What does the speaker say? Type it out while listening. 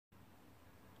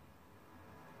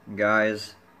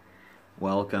Guys,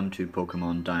 welcome to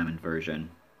Pokémon Diamond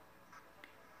version.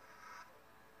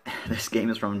 This game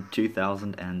is from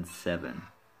 2007.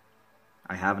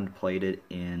 I haven't played it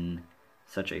in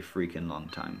such a freaking long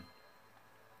time.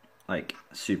 Like,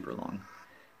 super long.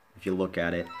 If you look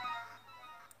at it,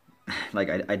 like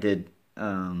I did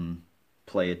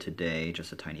play it today,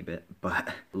 just a tiny bit,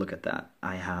 but look at that.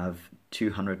 I have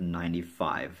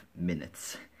 295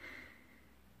 minutes.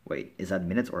 Wait, is that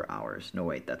minutes or hours? No,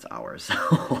 wait, that's hours.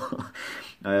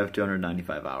 I have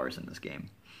 295 hours in this game.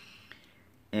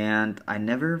 And I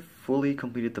never fully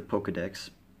completed the Pokédex,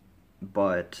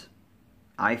 but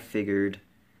I figured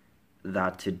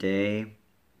that today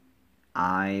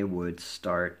I would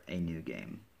start a new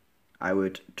game. I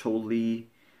would totally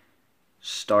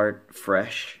start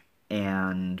fresh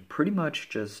and pretty much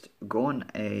just go on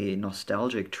a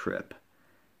nostalgic trip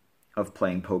of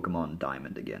playing Pokémon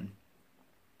Diamond again.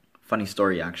 Funny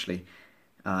story, actually.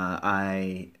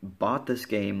 I bought this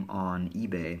game on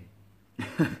eBay,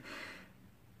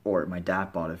 or my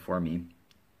dad bought it for me,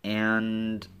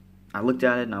 and I looked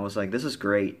at it and I was like, this is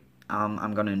great.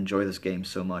 I'm gonna enjoy this game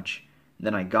so much. And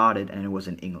then I got it and it was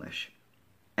in English,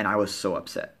 and I was so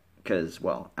upset because,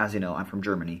 well, as you know, I'm from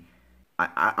Germany.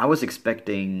 I was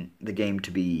expecting the game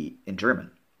to be in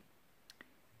German,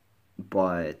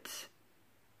 but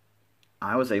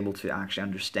I was able to actually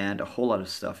understand a whole lot of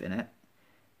stuff in it,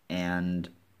 and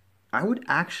I would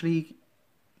actually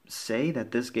say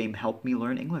that this game helped me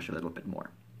learn English a little bit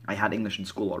more. I had English in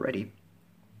school already,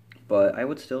 but I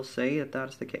would still say that that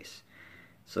is the case.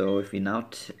 So if we now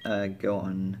go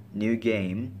on new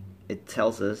game, it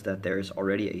tells us that there is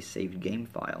already a saved game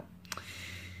file.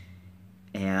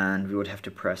 And we would have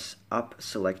to press up,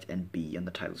 select, and B on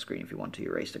the title screen if we want to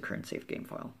erase the current saved game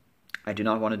file. I do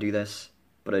not want to do this,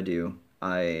 but I do.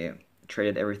 I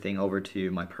traded everything over to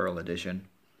my Pearl edition.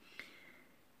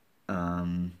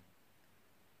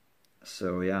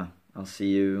 So yeah, I'll see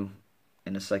you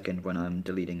in a second when I'm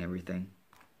deleting everything.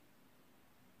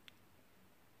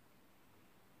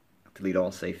 Delete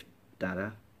all saved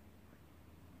data.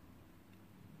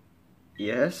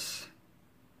 Yes.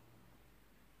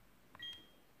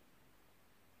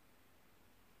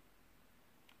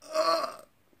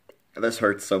 This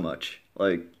hurts so much.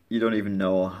 Like, you don't even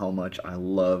know how much I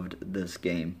loved this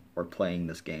game, or playing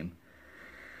this game.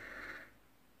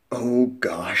 Oh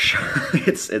gosh,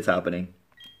 it's happening.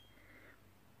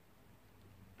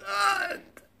 I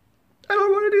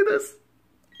don't want to do this.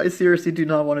 I seriously do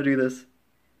not want to do this.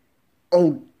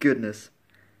 Oh goodness.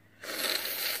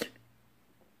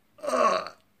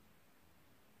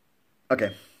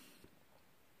 Okay.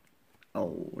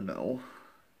 Oh no.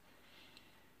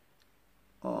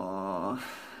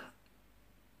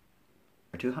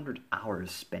 200 hours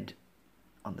spent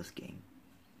on this game.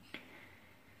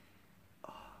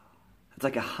 It's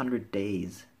like 100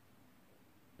 days.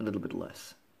 A little bit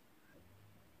less.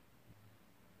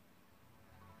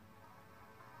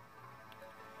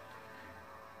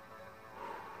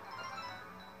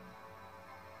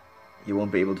 You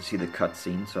won't be able to see the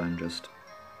cutscene, so I'm just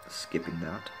skipping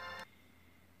that.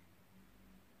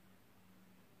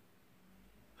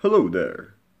 Hello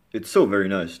there. It's so very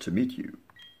nice to meet you.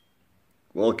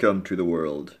 Welcome to the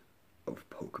world of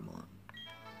Pokémon.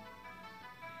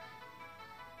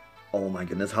 Oh my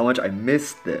goodness, how much I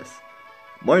missed this.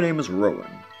 My name is Rowan.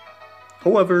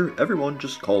 However, everyone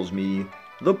just calls me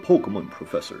the Pokémon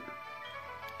Professor.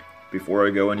 Before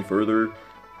I go any further,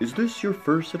 is this your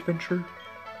first adventure?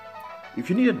 If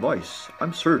you need advice,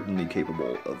 I'm certainly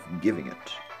capable of giving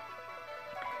it.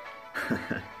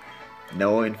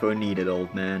 No info needed,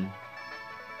 old man.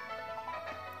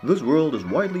 This world is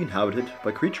widely inhabited by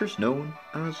creatures known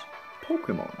as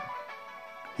Pokémon.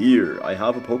 Here, I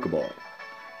have a Pokéball.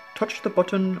 Touch the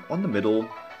button on the middle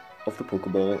of the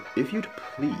Pokéball if you'd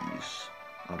please.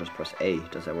 I'll just press A.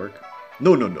 Does that work?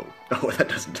 No. Oh, that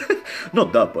doesn't.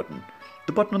 Not that button.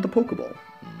 The button on the Pokéball.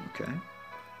 Okay.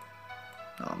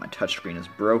 Oh, my touchscreen is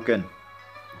broken.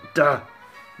 Duh!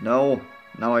 No.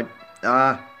 Now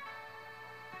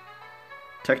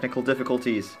technical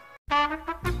difficulties.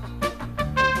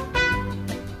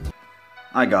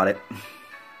 I got it.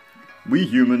 We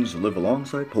humans live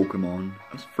alongside Pokémon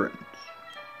as friends.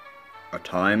 At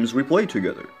times we play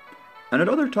together, and at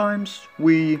other times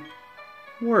we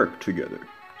work together.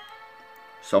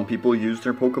 Some people use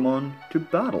their Pokémon to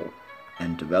battle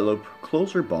and develop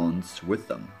closer bonds with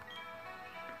them.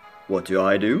 What do?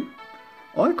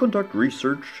 I conduct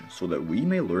research so that we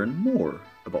may learn more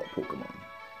about Pokémon.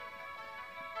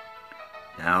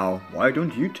 Now, why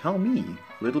don't you tell me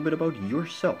a little bit about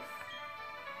yourself?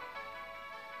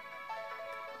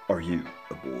 Are you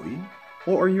a boy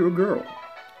or are you a girl?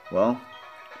 Well,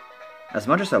 as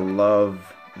much as I love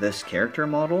this character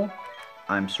model,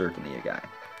 I'm certainly a guy.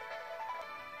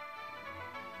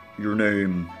 Your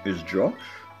name is Josh?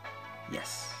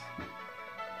 Yes.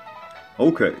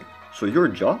 Okay, so you're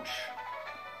Josh?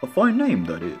 A fine name,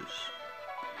 that is.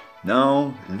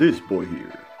 Now, this boy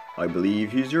here, I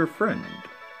believe he's your friend.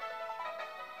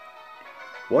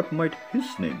 What might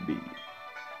his name be?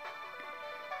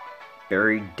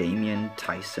 Barry, Damien,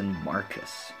 Tyson,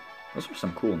 Marcus. Those are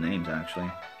some cool names, actually.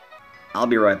 I'll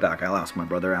be right back. I'll ask my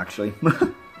brother, actually.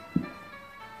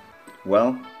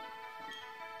 Well,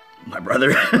 my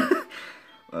brother...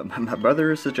 my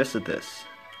brother suggested this.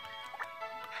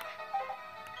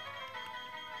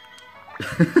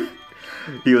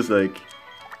 He was like,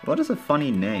 what is a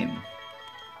funny name?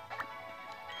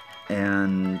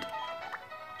 And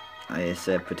I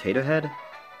said Potato Head,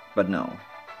 but no.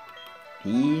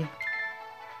 He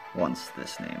wants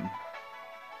this name.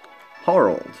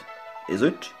 Harold, is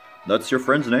it? That's your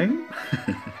friend's name?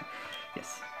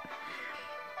 Yes.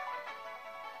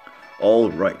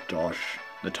 All right, Josh.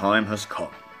 The time has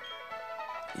come.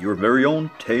 Your very own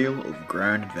tale of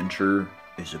grand adventure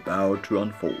is about to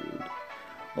unfold.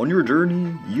 On your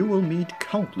journey, you will meet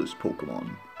countless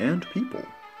Pokémon and people.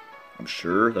 I'm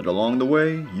sure that along the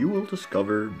way, you will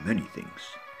discover many things.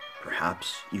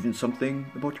 Perhaps even something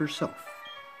about yourself.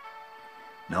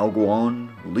 Now go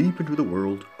on, leap into the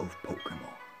world of Pokémon.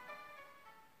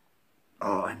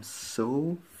 Oh, I'm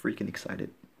so freaking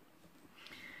excited.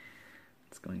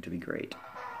 It's going to be great.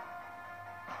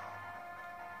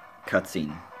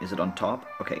 Cutscene. Is it on top?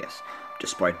 Okay, yes.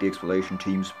 Despite the exploration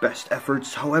team's best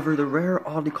efforts, however, the rare,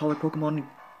 oddly colored Pokemon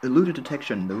eluded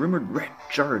detection. The rumored red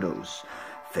Gyarados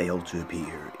failed to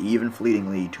appear, even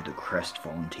fleetingly, to the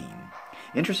crestfallen team.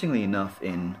 Interestingly enough,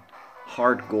 in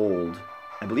Hard Gold,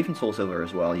 I believe in Soul Silver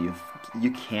as well,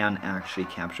 you can actually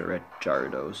capture red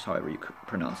Gyarados, however you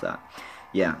pronounce that.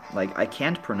 Yeah, like, I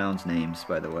can't pronounce names,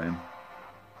 by the way.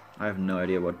 I have no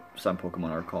idea what some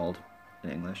Pokemon are called in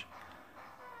English.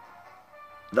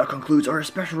 That concludes our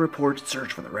special report,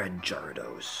 Search for the Red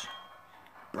Gyarados.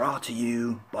 Brought to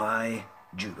you by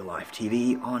Jubilife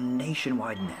TV on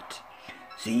Nationwide Net.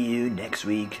 See you next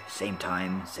week, same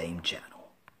time, same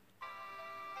channel.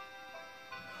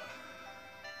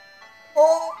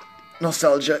 Oh,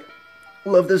 nostalgia.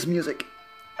 Love this music.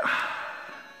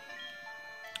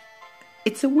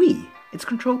 It's a Wii. It's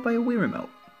controlled by a Wii remote.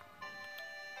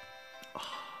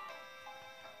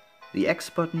 The X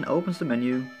button opens the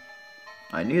menu.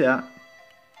 I knew that.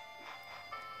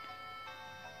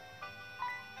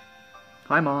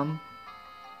 Hi, Mom.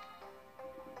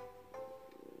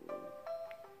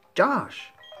 Josh!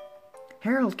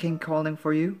 Harold came calling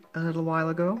for you a little while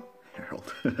ago.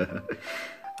 Harold.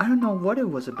 I don't know what it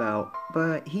was about,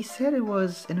 but he said it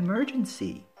was an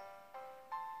emergency.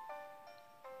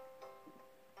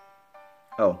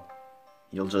 Oh,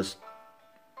 you'll just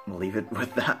leave it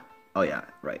with that? Oh yeah,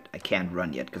 right. I can't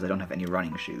run yet because I don't have any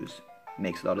running shoes.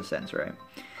 Makes a lot of sense, right?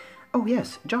 Oh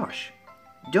yes, Josh.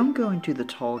 Don't go into the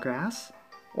tall grass.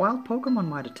 Wild Pokemon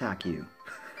might attack you.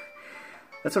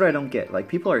 That's what I don't get. Like,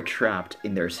 people are trapped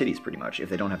in their cities pretty much if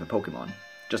they don't have a Pokemon.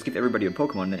 Just give everybody a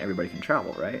Pokemon, then everybody can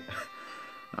travel, right?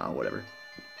 Whatever.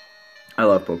 I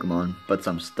love Pokemon, but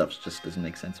some stuff just doesn't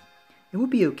make sense. It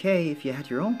would be okay if you had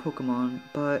your own Pokemon,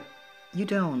 but you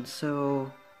don't,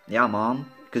 so... Yeah, Mom,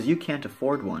 because you can't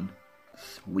afford one.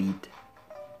 Sweet.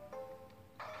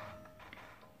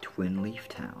 Twin Leaf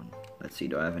Town. Let's see,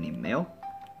 do I have any mail?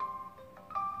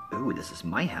 Ooh, this is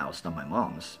my house, not my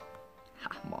mom's.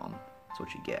 Ha, Mom. That's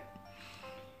what you get.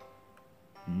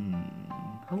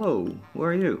 Hello, who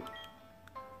are you?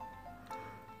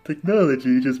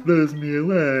 Technology just blows me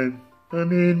away. I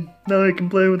mean, now I can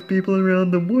play with people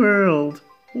around the world.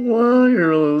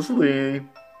 Wirelessly.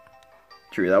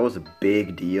 True, that was a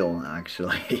big deal,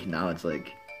 actually. Now it's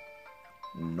like...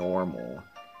 normal.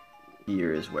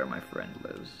 Here is where my friend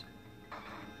lives.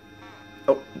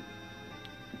 Oh!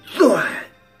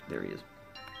 There he is.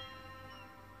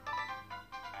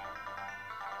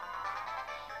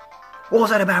 What was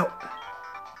that about?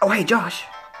 Oh, hey, Josh.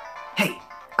 Hey,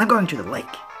 I'm going to the lake.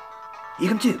 You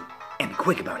come too, and be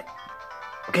quick about it.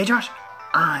 Okay, Josh?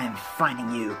 I'm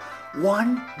finding you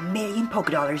 1 million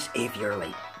Pokédollars if you're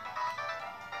late.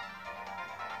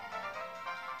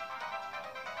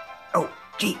 Oh,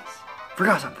 jeez.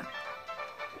 Forgot something.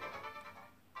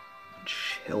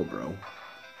 Chill, bro.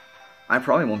 I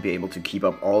probably won't be able to keep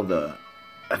up all the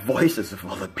voices of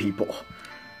all the people.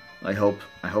 I hope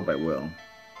I will.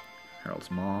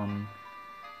 Harold's mom.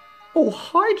 Oh,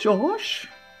 hi, Josh.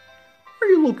 Are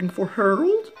you looking for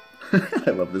Harold?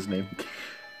 I love this name.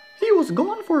 He was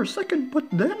gone for a second, but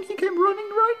then he came running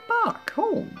right back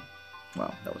home.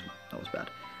 Wow, that was bad.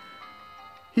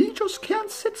 He just can't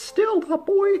sit still, that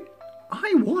boy.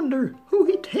 I wonder who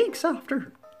he takes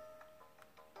after.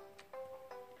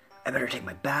 I better take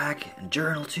my bag and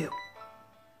journal too.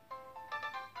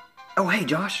 Oh, hey,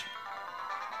 Josh.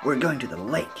 We're going to the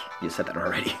lake. You said that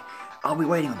already. I'll be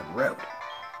waiting on the road.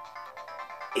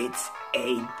 It's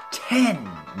a 10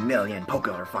 million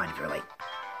Pokémon fine if you're late.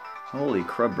 Holy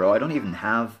crap, bro. I don't even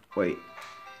have... Wait.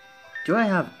 Do I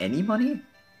have any money?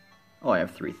 Oh, I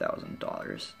have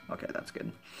 $3,000. Okay, that's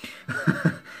good.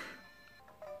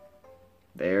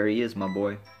 There he is, my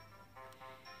boy.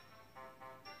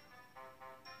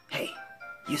 Hey,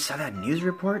 you saw that news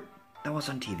report that was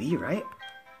on TV, right?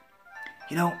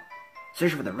 You know,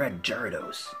 search for the red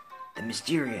Gyarados, the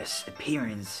mysterious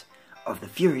appearance of the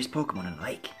furious Pokemon in the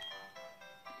lake.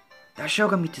 That show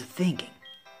got me to thinking.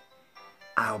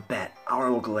 I'll bet our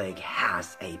local lake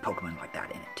has a Pokemon like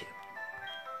that in it too.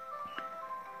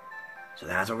 So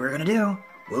that's what we're gonna do.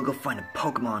 We'll go find a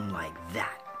Pokemon like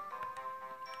that.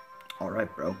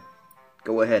 Alright, bro.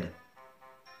 Go ahead.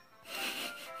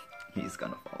 He's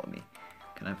gonna follow me.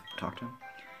 Can I talk to him?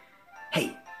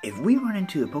 Hey, if we run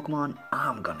into a Pokemon,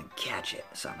 I'm gonna catch it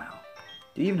somehow.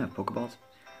 Do you even have Pokeballs?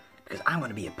 Because I'm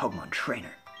gonna be a Pokemon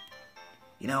trainer.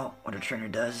 You know what a trainer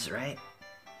does, right?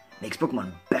 Makes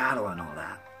Pokemon battle and all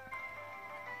that.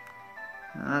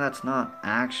 That's not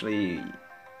actually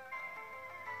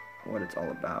what it's all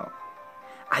about.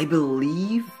 I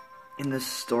believe in the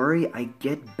story I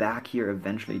get back here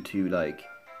eventually to, like,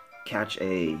 catch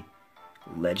a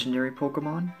legendary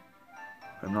Pokemon.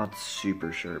 But I'm not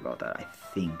super sure about that. I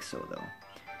think so, though.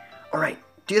 Alright,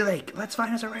 to the lake. Let's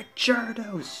find us a red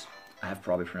Gyarados. I have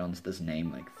probably pronounced this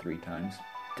name like 3 times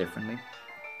differently.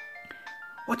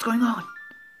 What's going on?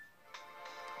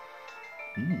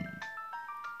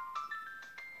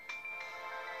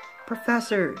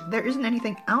 Professor, there isn't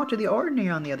anything out of the ordinary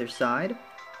on the other side.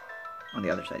 On the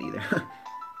other side either.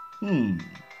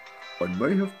 I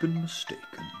may have been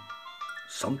mistaken.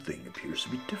 Something appears to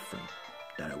be different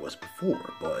than it was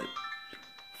before, but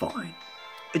fine.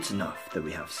 It's enough that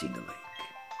we have seen the lake.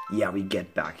 Yeah, we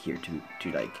get back here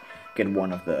to like get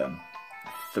one of the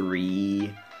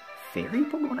 3 fairy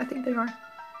Pokemon, I think they are.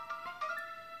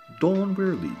 Dawn,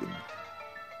 we're leaving.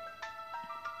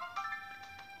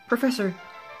 Professor,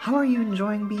 how are you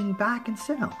enjoying being back in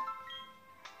Sinnoh?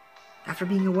 After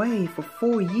being away for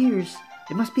 4 years,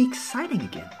 it must be exciting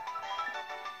again.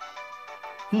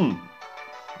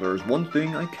 There's one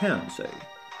thing I can say.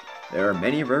 There are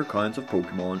many rare kinds of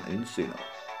Pokemon in Sinnoh.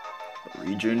 The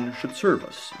region should serve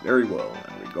us very well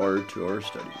in regard to our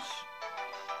studies.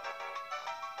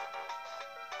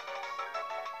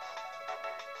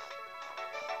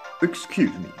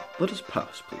 Excuse me, let us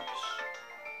pass, please.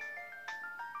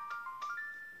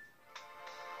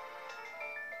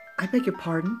 I beg your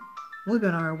pardon. We'll be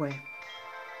on our way.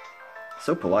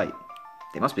 So polite.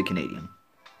 They must be Canadian.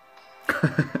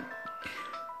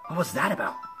 What was that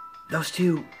about? Those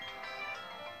 2...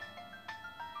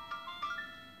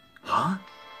 Huh?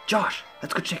 Josh,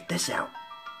 let's go check this out.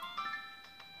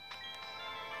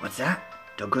 What's that?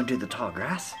 Don't go into the tall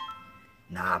grass?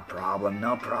 Nah problem,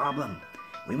 no problem.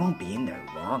 We won't be in there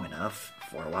long enough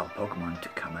for a wild Pokemon to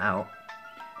come out.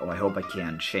 Oh, I hope I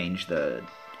can change the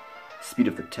speed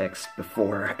of the text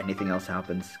before anything else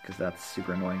happens, because that's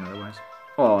super annoying otherwise.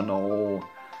 Oh no.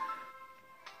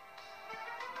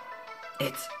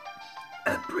 It's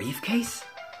a briefcase?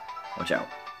 Watch out.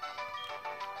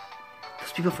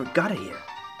 Those people forgot it here.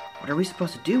 What are we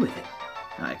supposed to do with it?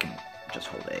 I can just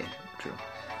hold A. True.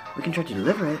 We can try to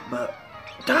deliver it, but...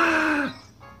 Ah!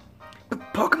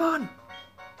 Pokemon!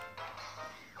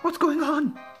 What's going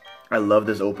on? I love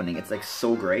this opening. It's like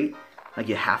so great. Like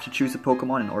you have to choose a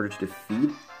Pokemon in order to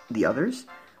defeat the others.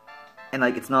 And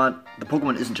like it's not... The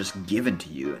Pokemon isn't just given to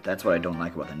you. That's what I don't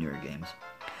like about the newer games.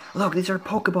 Look, these are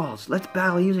Pokeballs. Let's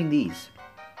battle using these.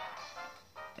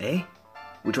 Eh?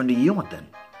 Which one do you want then?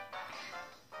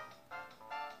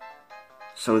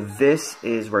 So this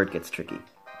is where it gets tricky.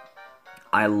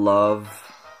 I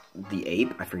love the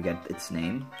ape. I forget its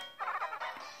name.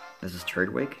 This is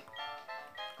Turdwick.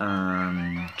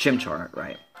 Chimchar,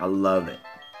 right. I love it.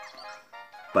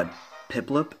 But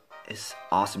Piplup is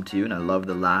awesome too, and I love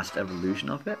the last evolution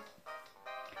of it.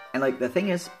 And like the thing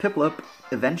is, Piplup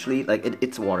eventually, like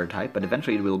it's water type, but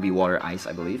eventually it will be water ice,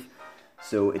 I believe.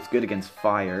 So it's good against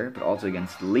fire, but also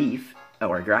against leaf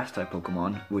or grass type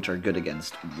Pokemon, which are good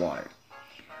against water.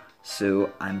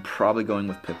 So I'm probably going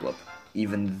with Piplup,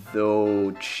 even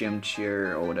though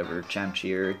Chimchar or whatever,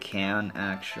 Chamchir can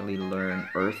actually learn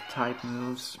earth type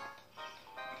moves.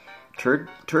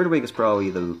 Turtwig is probably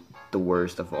the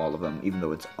worst of all of them, even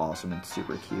though it's awesome and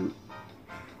super cute.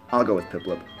 I'll go with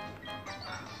Piplup.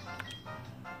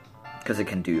 Because it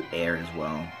can do air as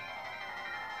well.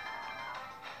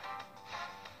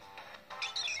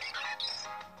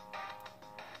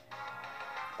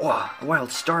 Oh, a wild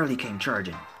Starly came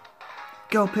charging.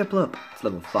 Go, Piplup! It's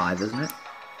level 5, isn't it?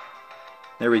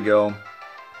 There we go.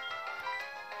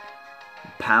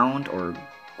 Pound or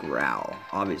growl?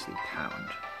 Obviously pound.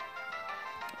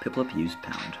 Piplup used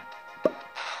pound.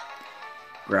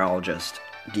 Growl just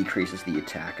decreases the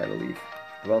attack, I believe.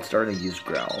 Wild Starly used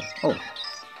growl. Oh.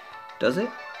 Does it?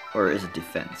 Or is it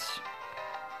defense?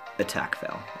 Attack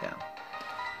fell, yeah.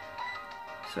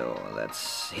 So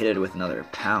let's hit it with another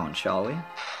pound, shall we?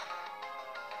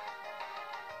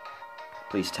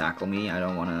 Please tackle me. I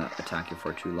don't want to attack you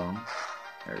for too long.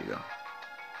 There you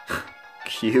go.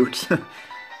 Cute.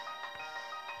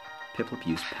 Piplup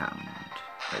use pound.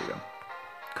 There you go.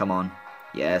 Come on.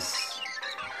 Yes.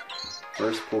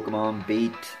 First Pokemon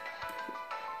beat.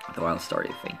 The Wild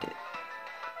Starly fainted.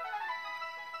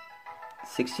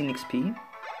 16 XP?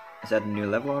 Is that a new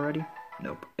level already?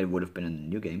 Nope. It would have been in the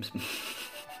new games.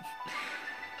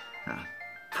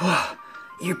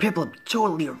 Your Piplup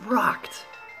totally rocked!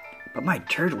 But my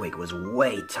Turtwig was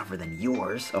way tougher than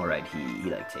yours. Alright, he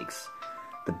like takes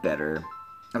the better...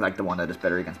 I like the one that is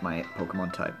better against my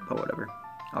Pokemon type, but whatever.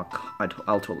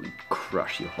 I'll totally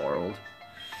crush you, Harold.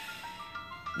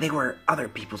 They were other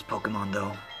people's Pokemon,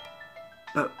 though.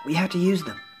 But we had to use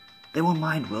them. They won't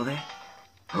mind, will they?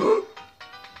 Oh,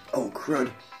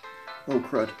 crud. Oh,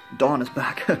 crud. Dawn is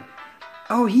back.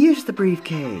 Oh, here's the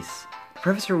briefcase. The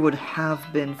professor would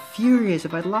have been furious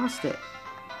if I'd lost it.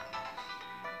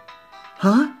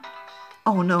 Huh?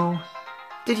 Oh, no.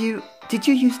 Did you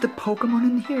use the Pokemon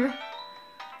in here?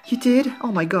 You did?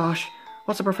 Oh my gosh.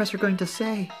 What's the professor going to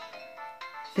say?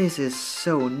 This is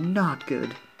so not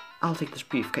good. I'll take this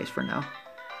briefcase for now.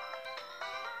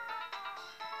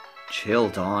 Chill,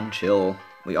 Dawn, chill.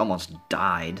 We almost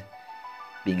died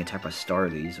being attacked by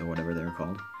Starlies, or whatever they're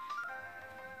called.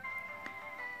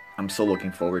 I'm still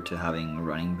looking forward to having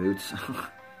running boots.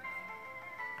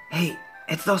 Hey,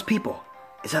 it's those people.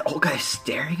 Is that old guy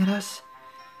staring at us?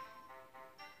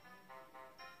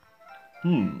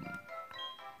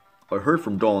 I heard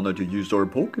from Dawn that you used our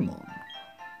Pokemon.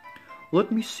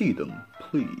 Let me see them,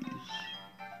 please.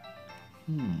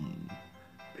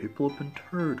 Piplup and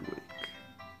Turtwig.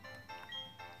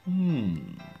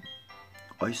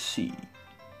 I see.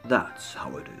 That's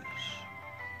how it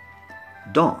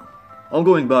is. Dawn, I'm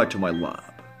going back to my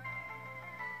lab.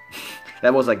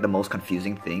 That was like the most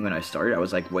confusing thing when I started. I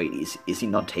was like, wait, is he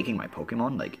not taking my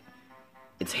Pokemon? Like,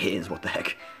 it's his, what the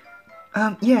heck?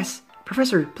 Yes.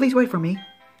 Professor, please wait for me.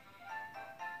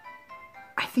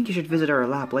 I think you should visit our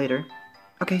lab later.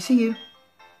 Okay, see you.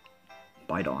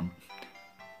 Bye, Dawn.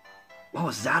 What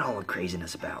was that all the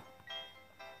craziness about?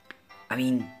 I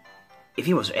mean, if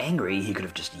he was angry, he could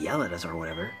have just yelled at us or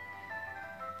whatever.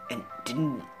 And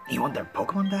didn't he want their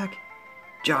Pokemon back?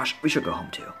 Josh, we should go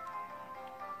home too.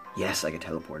 Yes, I get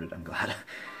teleported, I'm glad.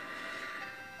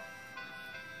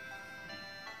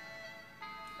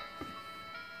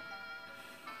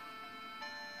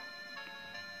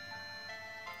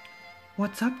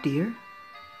 What's up, dear?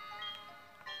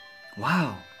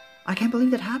 Wow, I can't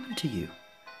believe that happened to you.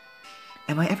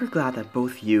 Am I ever glad that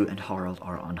both you and Harold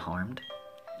are unharmed?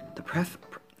 What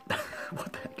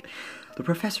the heck? The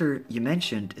professor you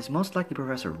mentioned is most likely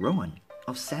Professor Rowan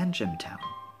of Sandgem Town.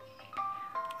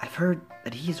 I've heard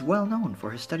that he is well known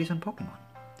for his studies on Pokemon.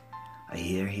 I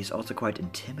hear he's also quite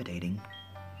intimidating.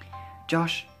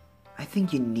 Josh, I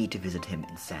think you need to visit him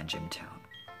in Sandgem Town.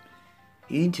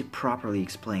 You need to properly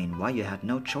explain why you had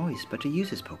no choice but to use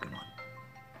his Pokemon.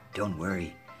 Don't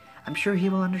worry, I'm sure he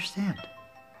will understand.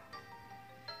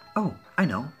 Oh, I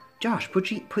know. Josh,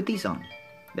 put these on.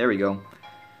 There we go.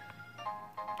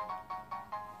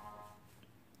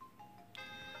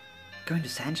 Going to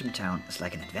Sandgem Town is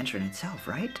like an adventure in itself,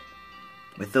 right?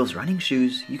 With those running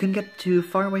shoes, you can get to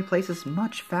faraway places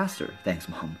much faster. Thanks,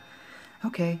 Mom.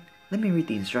 Okay, let me read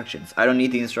the instructions. I don't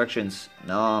need the instructions.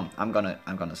 No, I'm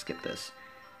gonna skip this.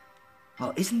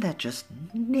 Well, isn't that just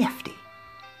nifty?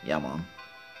 Yeah, Mom.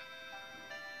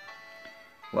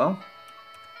 Well,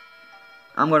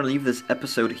 I'm gonna leave this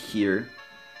episode here.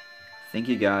 Thank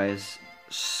you guys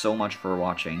so much for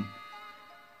watching.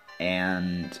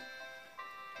 And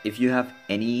if you have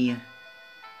any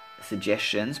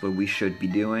suggestions what we should be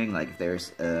doing, like if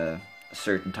there's a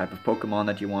certain type of Pokemon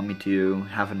that you want me to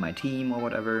have in my team or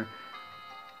whatever,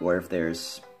 or if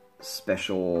there's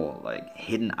special like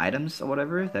hidden items or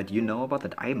whatever that you know about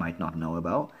that I might not know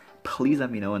about, please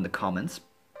let me know in the comments.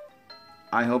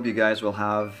 I hope you guys will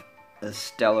have a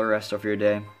stellar rest of your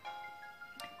day.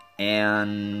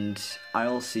 And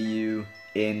I'll see you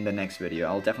in the next video.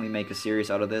 I'll definitely make a series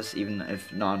out of this, even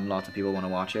if not lots of people want to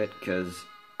watch it, because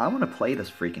I want to play this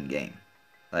freaking game.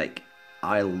 Like,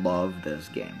 I love this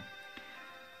game.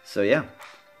 So yeah,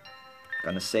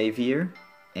 gonna save here,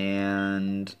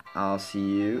 and I'll see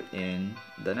you in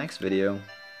the next video.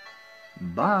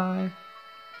 Bye!